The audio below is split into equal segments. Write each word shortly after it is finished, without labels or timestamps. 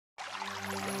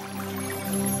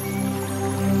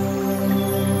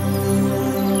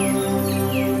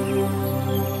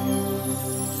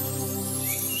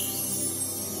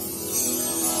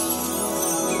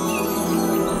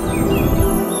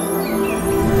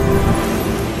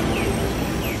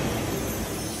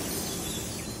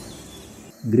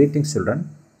Greetings children.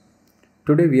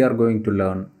 Today we are going to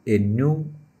learn a new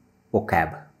vocab,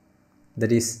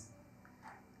 that is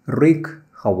Wreak,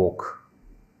 Havoc.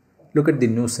 Look at the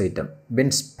news item.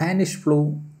 When Spanish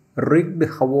flu wreaked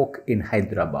havoc in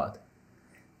Hyderabad.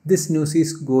 This news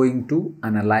is going to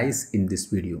analyze in this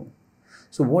video.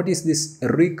 So what is this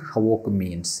wreak havoc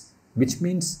means? Which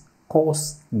means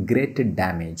cause great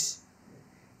damage.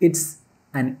 It's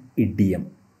an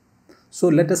idiom. So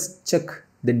let us check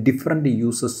the different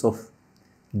uses of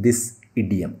this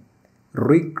idiom.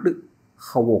 Wreaked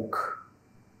havoc.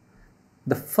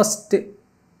 The first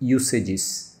usage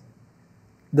is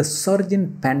the surge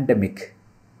in pandemic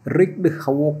wreaked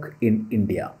havoc in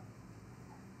India.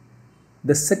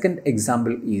 The second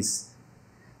example is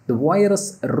the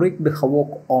virus wreaked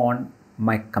havoc on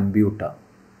my computer.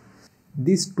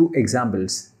 These two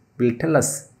examples will tell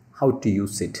us how to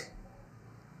use it.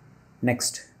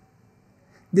 Next,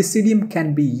 this idiom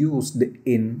can be used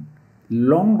in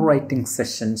long writing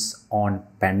sessions on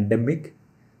pandemic,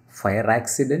 fire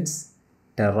accidents,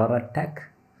 terror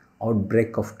attack,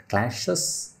 outbreak of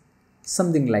clashes,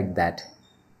 something like that.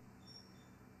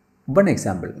 One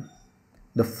example,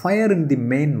 the fire in the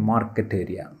main market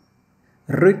area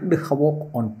wreaked havoc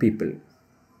on people.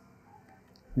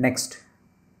 Next,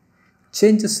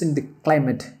 changes in the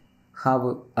climate have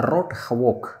wrought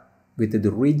havoc with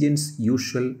the region's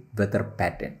usual weather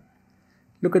pattern.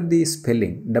 Look at the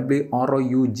spelling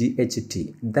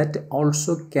W-R-O-U-G-H-T. That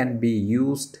also can be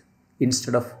used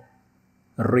instead of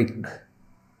wreaked.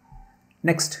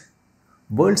 Next,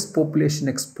 world's population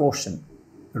explosion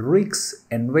wreaks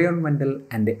environmental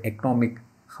and economic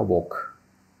havoc.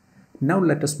 Now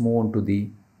let us move on to the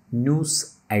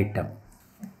news item.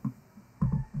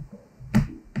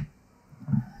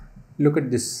 Look at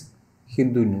this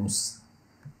Hindu news.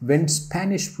 When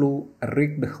Spanish flu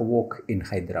wreaked havoc in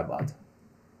Hyderabad.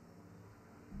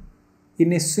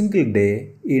 In a single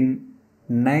day in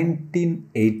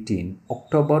 1918,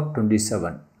 October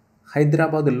 27,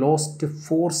 Hyderabad lost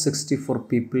 464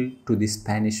 people to the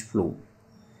Spanish flu.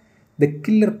 The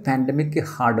killer pandemic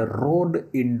had roared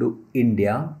into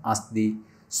India as the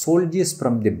soldiers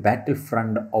from the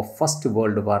battlefront of First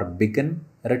World War began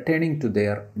returning to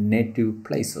their native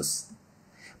places.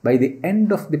 By the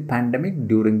end of the pandemic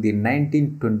during the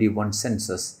 1921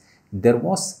 census, there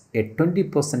was a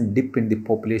 20% dip in the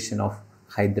population of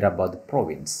Hyderabad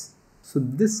province. So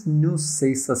this news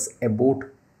says us about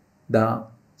the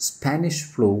Spanish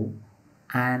flu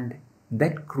and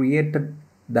that created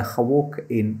the havoc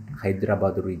in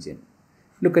Hyderabad region.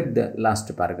 Look at the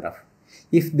last paragraph.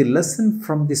 If the lesson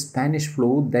from the Spanish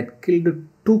flu that killed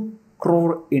 2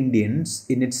 crore Indians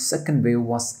in its second wave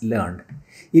was learned,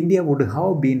 India would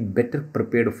have been better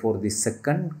prepared for the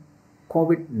second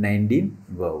COVID-19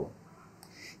 wave.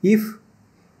 If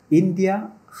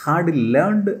India had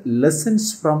learned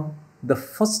lessons from the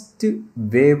first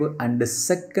wave and the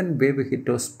second wave hit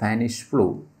of Spanish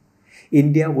flu,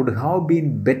 India would have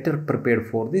been better prepared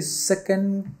for the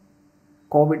second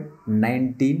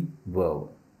COVID-19 wave.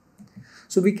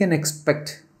 So we can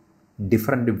expect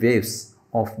different waves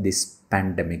of this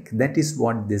pandemic. That is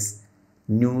what this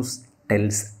news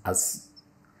tells us.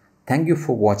 Thank you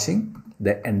for watching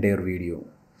the entire video.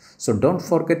 So don't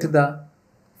forget the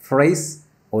phrase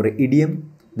or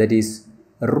idiom, that is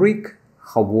wreak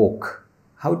havoc,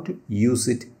 how to use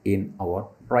it in our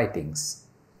writings.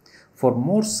 For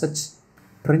more such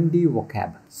trendy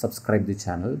vocab, subscribe the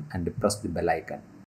channel and press the bell icon.